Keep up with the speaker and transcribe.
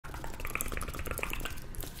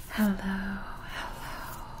Hello, hello,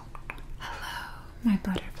 hello, my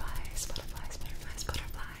butterflies, butterflies, butterflies,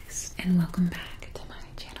 butterflies, and welcome back to my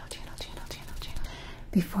channel.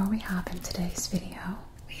 Before we hop in today's video,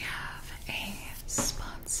 we have a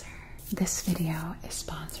sponsor. This video is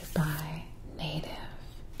sponsored by Native.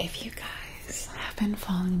 If you guys have been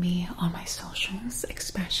following me on my socials,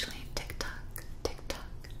 especially TikTok,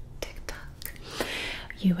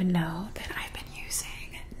 you would know that I've been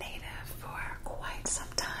using Native for quite some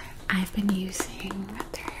time. I've been using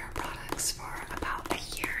their hair products for about a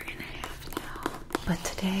year and a half now. But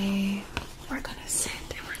today we're gonna sit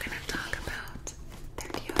and we're gonna talk about their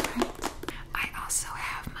deodorant. I also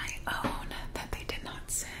have my own that they did not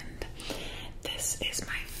send. This is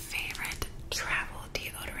my favorite travel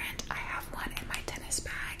deodorant. I have one in my tennis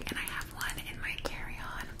bag and I have one in my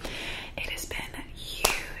carry-on. It has been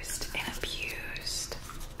used and abused.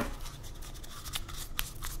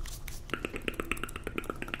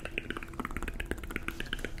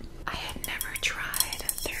 I had never tried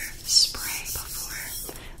their spray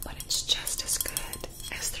before, but it's just as good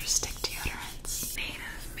as their stick deodorants.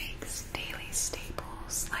 Native makes daily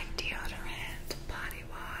staples like deodorant, body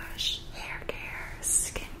wash, hair care,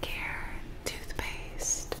 skin care,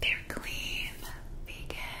 toothpaste. They're clean,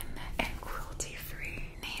 vegan, and cruelty-free.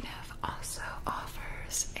 Native also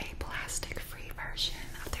offers a plastic-free version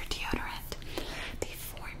of their deodorant. The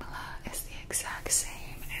formula is the exact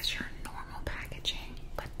same as your normal packaging,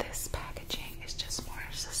 but this packaging is just more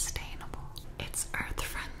sustainable. It's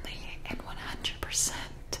earth-friendly and 100%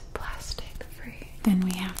 plastic-free. Then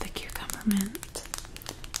we have the cucumber mint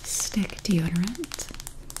stick deodorant.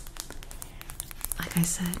 Like I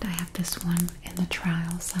said, I have this one in the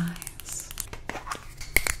trial size.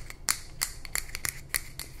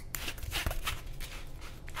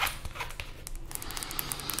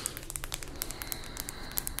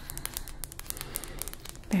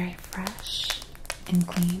 Very fresh and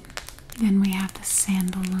clean. Then we have the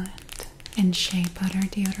sandalwood and shea butter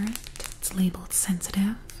deodorant. It's labeled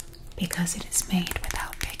sensitive because it is made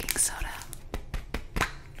without baking soda.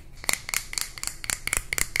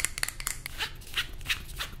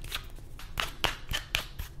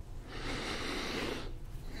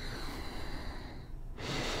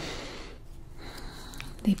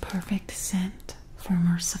 The perfect scent for a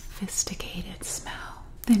more sophisticated smell.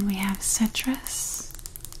 Then we have citrus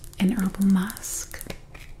and herbal musk.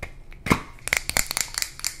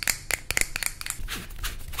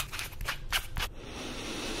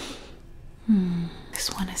 This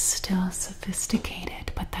one is still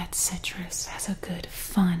sophisticated, but that citrus has a good,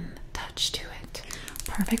 fun touch to it.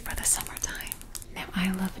 Perfect for the summertime. Now,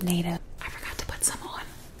 I love Native. I forgot to put some on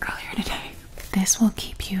earlier today. This will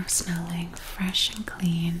keep you smelling fresh and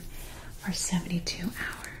clean for 72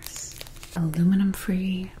 hours. Aluminum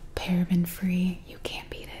free, paraben free, you can't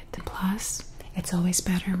beat it. Plus, it's always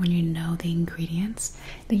better when you know the ingredients.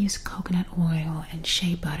 They use coconut oil and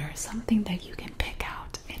shea butter, something that you can pick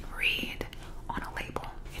out and read on a label.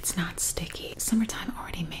 It's not sticky. Summertime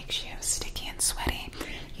already makes you sticky and sweaty.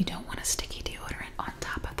 You don't want a sticky deodorant on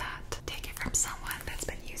top of that. Take it from someone that's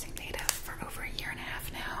been using Native for over a year and a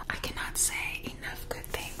half now. I cannot say enough good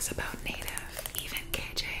things about Native. Even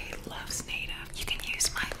KJ loves Native. You can use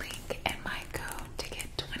my link and my code to get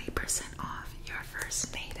 20% off your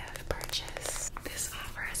first Native purchase. This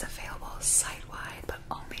offer is available site-wide, but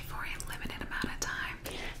only for a limited amount of time.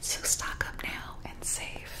 So stock up now and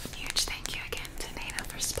save. Huge thank you again to Native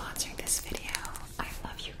for sponsoring this video. I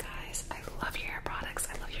love you guys.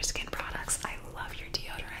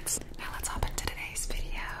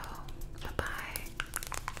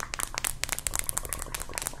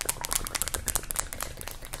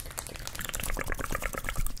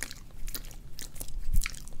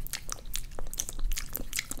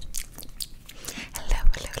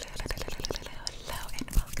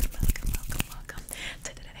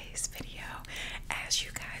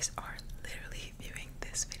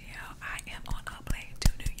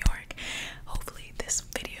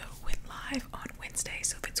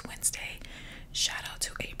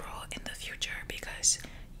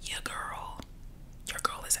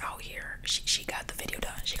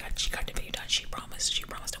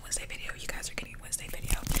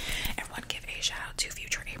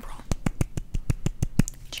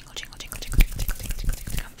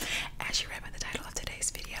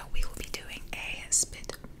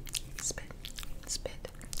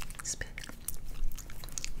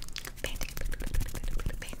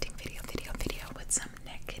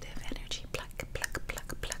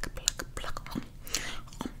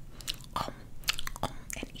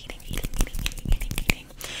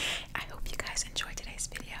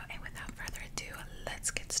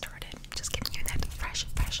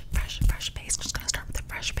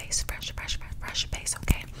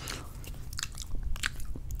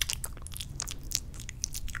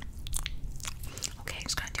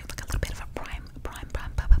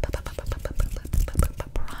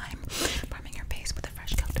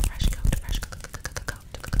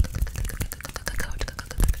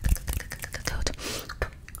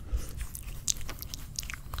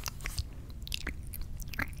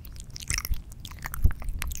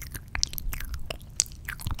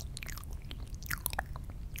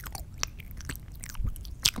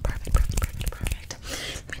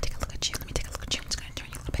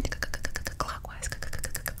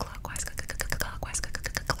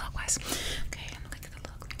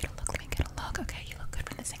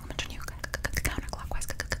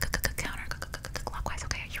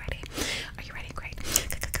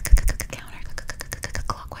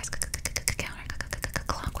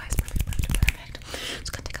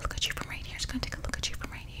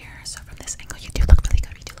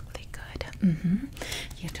 Mm-hmm.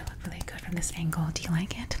 You have to look really good from this angle. Do you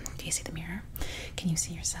like it? Do you see the mirror? Can you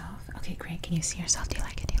see yourself? Okay, great. Can you see yourself? Do you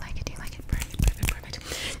like it? Do you like it? Do you like it? Perfect, perfect, perfect.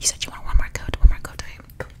 You said you want one more coat. One more coat, okay?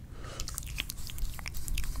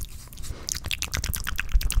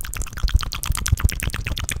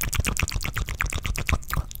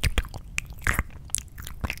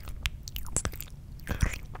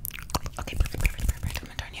 Okay, perfect, perfect, perfect. I'm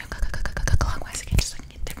gonna turn you clockwise again, just so I can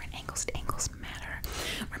get different angles. Angles matter.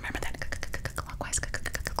 Remember that clockwise,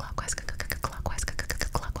 clockwise, clockwise,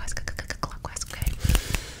 clockwise, clockwise. Okay.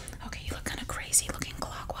 Okay, you look kind of crazy looking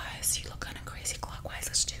clockwise. You look kind of crazy clockwise.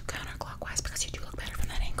 Let's do counterclockwise because you do look better from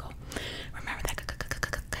that angle. Remember that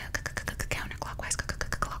counterclockwise,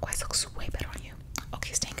 clockwise looks way better on you.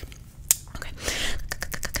 Okay, stink. Okay.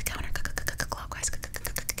 Counterclockwise,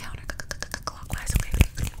 counterclockwise. Okay.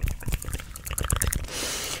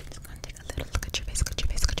 Just gonna take a little look at your face. Look at your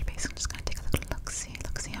face. Look at your face. I'm just gonna take a little look. See.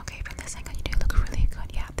 Look. See. Okay. From this angle, you do look really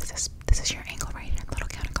good. Yeah. This is your angle right here. Little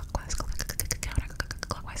counterclockwise.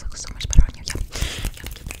 Counterclockwise looks so much better on you. Yep.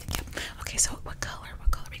 Yep. Okay. So what color?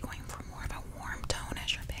 What color are we going for? More of a warm tone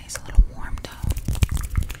as your base. A little warm tone.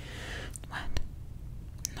 What?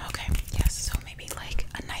 Okay, yes, so maybe like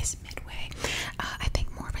a nice midway. I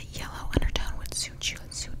think more of a yellow undertone would suit you.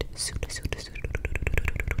 Suit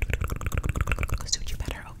you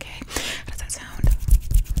better, okay? How does that sound?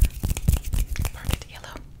 Perfect,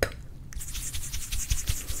 yellow.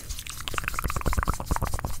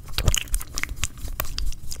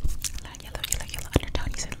 Yellow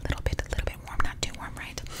undertone. You said a little bit warm, not too warm,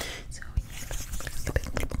 right? So a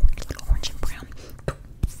little orange and brown.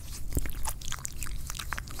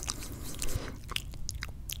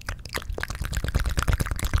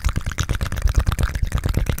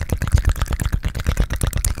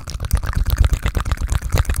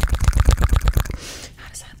 How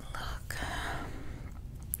does that look?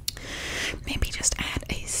 Maybe just add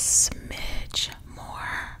a smidge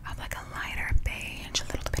more of like a lighter beige, a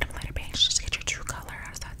little bit of a lighter beige, just to get your true color. How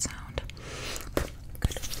does that sound?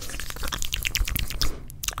 Good.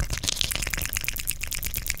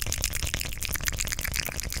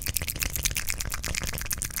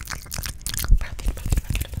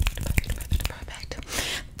 Perfect.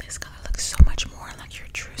 This color looks so much more like your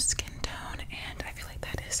true skin tone, and I feel like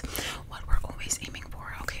that is what we're always aiming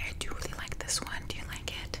for. Okay, I do really like this one. Do you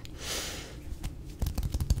like it?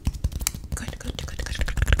 Good.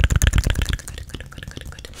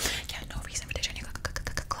 Yeah, no reason for turning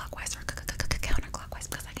clockwise or counterclockwise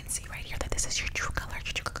because I can see right here that this is your true color.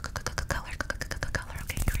 Your true color.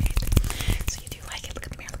 Okay, great. So you do like it. Look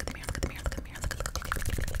at the mirror. Look at the mirror. Look at the mirror. Look at the mirror. Look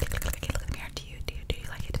at the mirror. Do you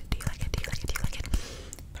like it? Do you like it? Do you like it? Do you like it?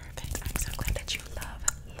 Perfect. I'm so glad that you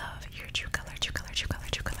love your true color. True color.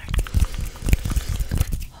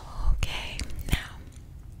 Okay, now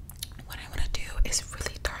what I want to do is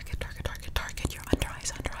really target your under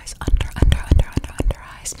eyes,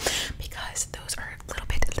 because those are a little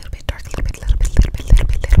bit dark, a little bit dark, a little bit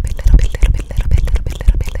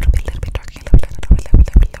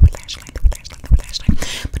lash line.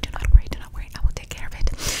 But do not worry, I will take care of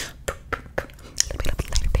it. A little bit of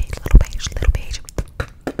lighter beige, little beige,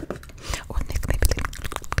 or maybe a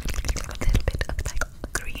little bit of like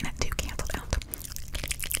green to cancel out.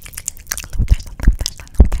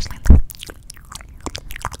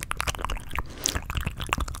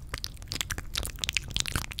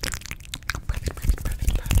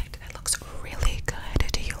 Perfect. That looks really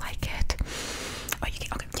good. Do you like it? Oh, you can,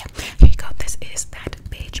 okay, yeah. Here you go. This is that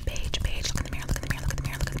beige. Look in the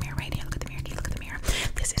mirror. Right here. Look at the mirror.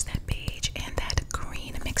 This is that beige and that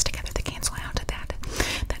green mixed together to cancel out that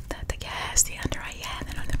yes, the under eye, yeah.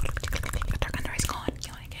 Then the dark under eye's gone.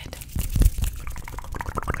 You like it?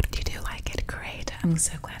 You do like it? Great. I'm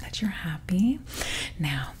so glad that you're happy.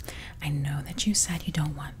 Now, I know that you said you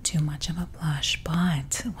don't want too much of a blush,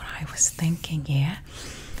 but what I was thinking, yeah,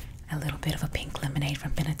 a little bit of a pink lemonade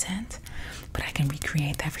from Benetint, but I can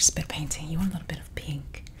recreate that for spit painting. You want a little bit of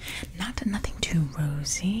pink, nothing too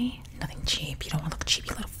rosy, nothing cheap. You don't want to look cheap.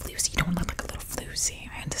 You a little floozy. You don't want to look like a little floozy.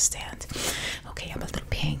 I understand. Okay, I'm a little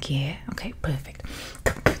pink, yeah. Okay, perfect.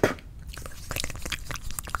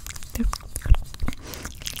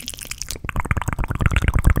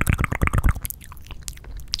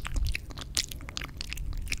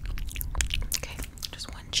 Okay,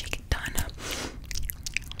 just one cheek done.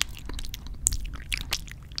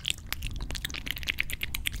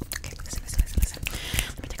 Okay, listen.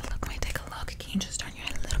 Let me take a look. Can you just turn your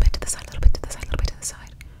head a little bit to the side,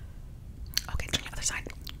 Okay, turn your other side.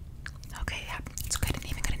 Okay, yeah, it's good and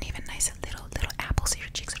even. Nice little apples. Your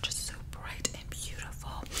cheeks are just so bright and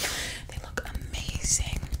beautiful. They look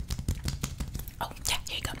amazing. Oh, yeah,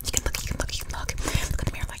 here you go. You can look.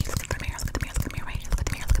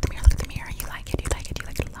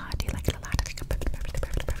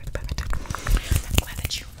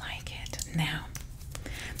 Now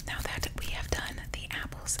that we have done the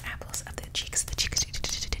apples of the cheeks,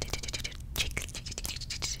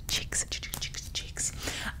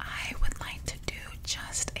 I would like to do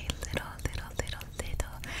just a little bit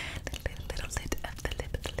of the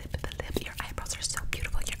lip. Your eyebrows are so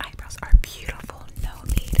beautiful. Your eyebrows are beautiful. No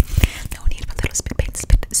need for little spit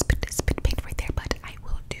paint right there. But I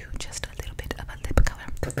will do just a little bit of a lip color.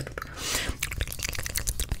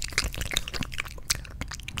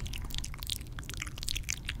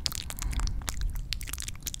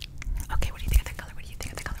 Okay, what do you think of that color? What do you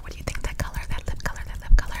think of that color? What do you think of that color? That lip color, that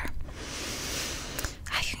lip color.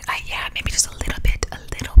 Yeah, maybe just a little bit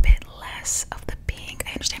less of the pink.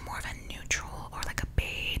 I understand more of a neutral or like a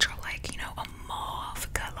beige or like, you know, a mauve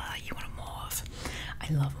color. You want a mauve?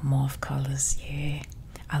 I love mauve colors, yeah.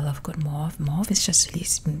 I love good mauve. Mauve is just at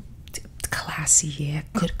least classy, yeah.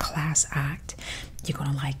 Good class act. You're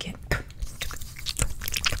gonna like it.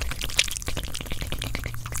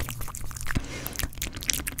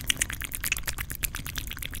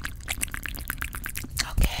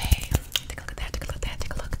 Okay, take a look at that, take a look at that,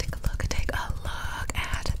 take a look at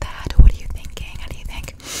that. What are you thinking? How do you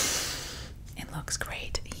think? It looks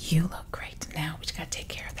great. You look great. Now we just gotta take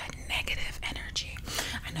care of that negative energy.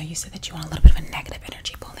 I know you said that you want a little bit of a negative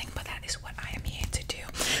energy pulling, but that is what I am here to do.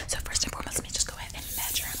 So first and foremost, let me just go ahead and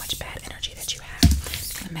measure how much bad energy that you have.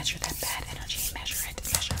 I'm gonna measure that bad energy. Measure it.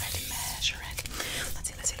 Let's see. 1,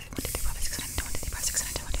 2, 3, 4, 5, 6, 7, 8, 9, 10, 1, 2, 3, 4, 5, 6,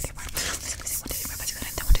 7, 8, 10, 1, 2, 3, 4. 1, 2,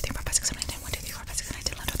 3, 4, 5, 6, 7, 8, 10, 1, 2, 3, 4, 5, 6, 7, 8, 10, 1, 2, 3, 4, 5, 6, 7, 8,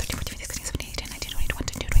 10, 11, 12, 13, 14, 15, 16, 17, 18, 19, 20,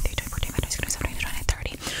 21, 22, 23, 24, 25, 26, 27, 28, 29,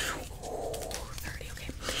 30. Ooh, 30, okay.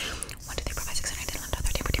 1, 2, 3, 4, 5, 6, 7, 8, 10, 11,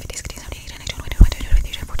 12, 13, 14, 15, 16, 17, 18, 19, 20, 21, 22,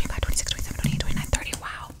 23, 24, 25, 26, 27, 28, 29, 30.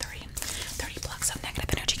 Wow, 30. 30 blocks of negative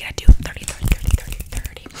energy. Gotta do 30, 30, 30, 30,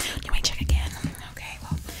 30. You might check again. Okay,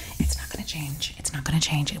 well, it's not gonna change. It's not gonna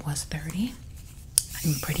change. It was 30.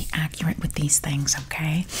 I'm pretty accurate with these things,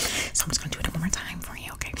 okay? So I'm just gonna do it one more time for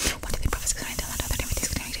you, okay? 1, 2, 3, 4, 5, 6, 7, 8, 9, 10, 11, 12, 13, 14, 15,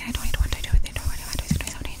 16, 17, 18, 19, 20, 21, 22, 23, 24, 25, 26,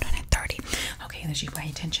 27, 28, 29, 30. Okay, did you pay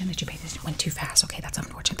attention? Did you pay attention? Went too fast. Okay, that's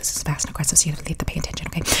unfortunate. This is fast and aggressive, so you have to pay attention,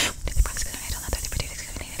 okay? 1, 2, 3, 4, 5, 6, 7, 8, 9,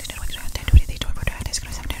 10, 11, 12, 13, 14, 15, 16, 17, 18, 19, 20, 21, 22, 23, 24, 25, 26,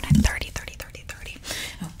 27, 28, 29, 30, 30, 30, 30.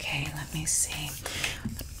 Okay, let me see.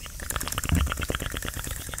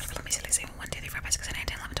 Let's see. 1, 2, 3, 4, 5, 6, 7, 8,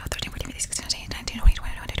 10, 11, 12, 13, 14, 15, 16, 17, 18, 19, 20,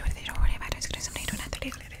 21, 22, 23, 24, 25, 26, 27, 28, 29,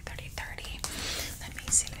 30, 30, 30. Let me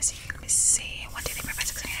see. 1, 2, 3, 4,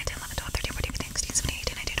 5, 6, 7, 8, 10, 11, 12, 13, 14, 15, 16, 17,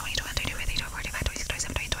 18, 19, 20, 21, 22, 23, 24, 25, 26,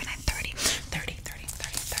 27, 28, 29, 30. 30, 30,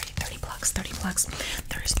 30, 30, 30 blocks. 30 blocks.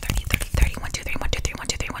 There's 30, 30, 30. 1, 2, 3, 1, 2, 3, 1,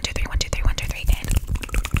 2, 3, 1, 2, 3, 1, 2, 3, 1, 2, 3, and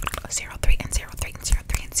 0, 3, and 0, 3, and 0,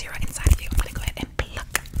 3, and 0 inside of you. I'm gonna go ahead and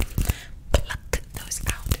pluck those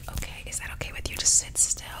out. Okay, is that okay with you? Just sit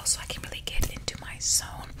still so I can really get into my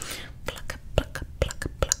zone. Pluck, pluck, pluck,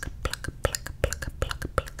 pluck, pluck, pluck, pluck, pluck, pluck,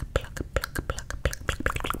 pluck, pluck, pluck, pluck, pluck, pluck,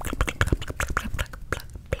 pluck, pluck,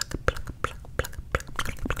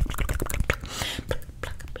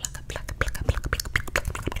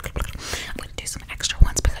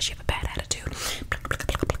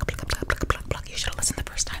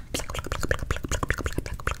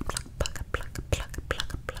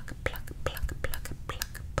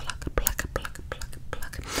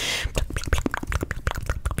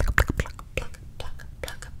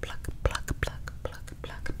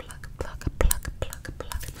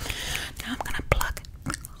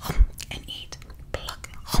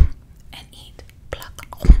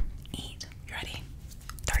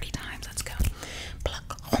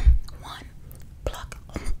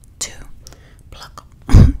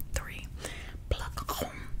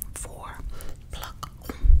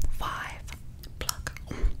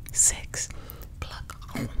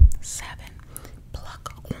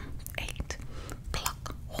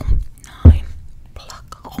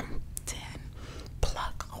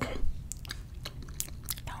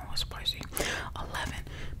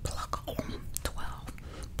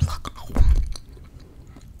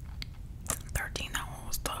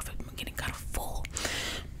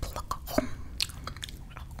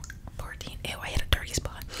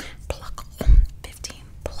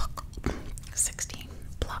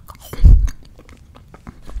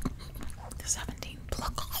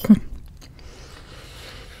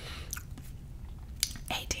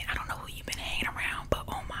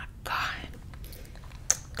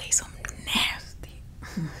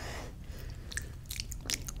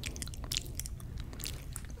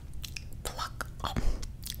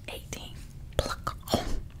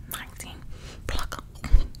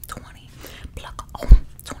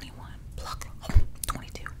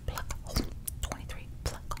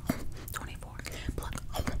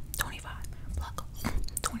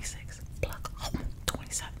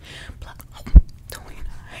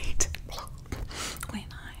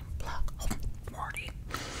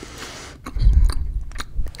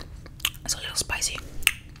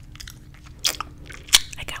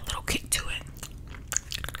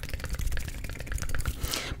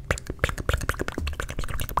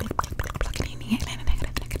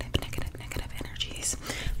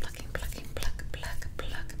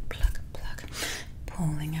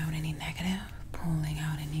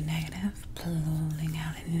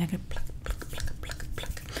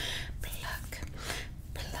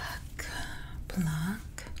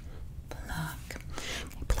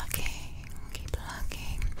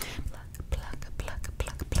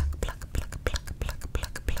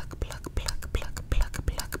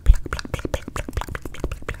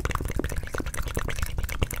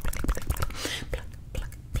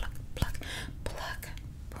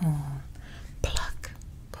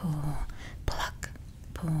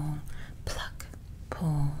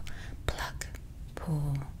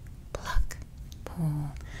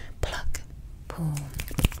 pull, pluck, pull.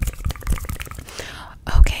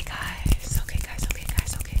 Okay, guys. Okay, guys. Okay,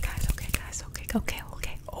 guys. Okay, guys. Okay, guys. Okay, okay,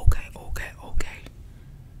 okay, okay, okay, okay.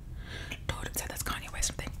 Deodorant said that's Kanye West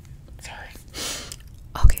something. Sorry.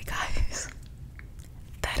 Okay, guys.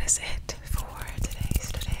 That is it for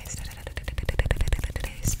today's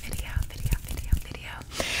video.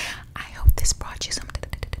 I hope this brought you some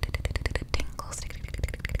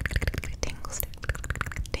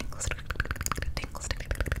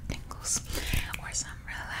tingles, or some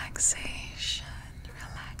relaxation,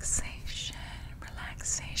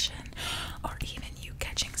 or even you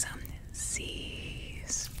catching some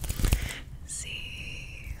Z's.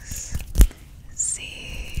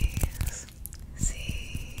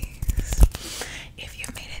 If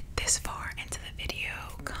you've made it this far into the video,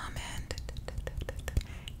 comment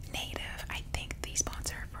Native. I think the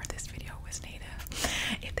sponsor for this video was Native.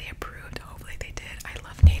 If they approved, hopefully they did. I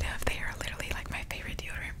love Native. They are literally like my favorite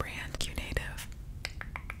deodorant brand. Q Native.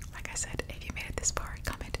 Like I said, if you made it this far,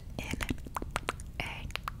 comment Native.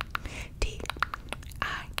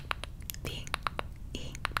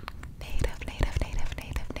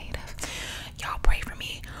 Native. Y'all pray for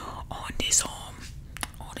me on this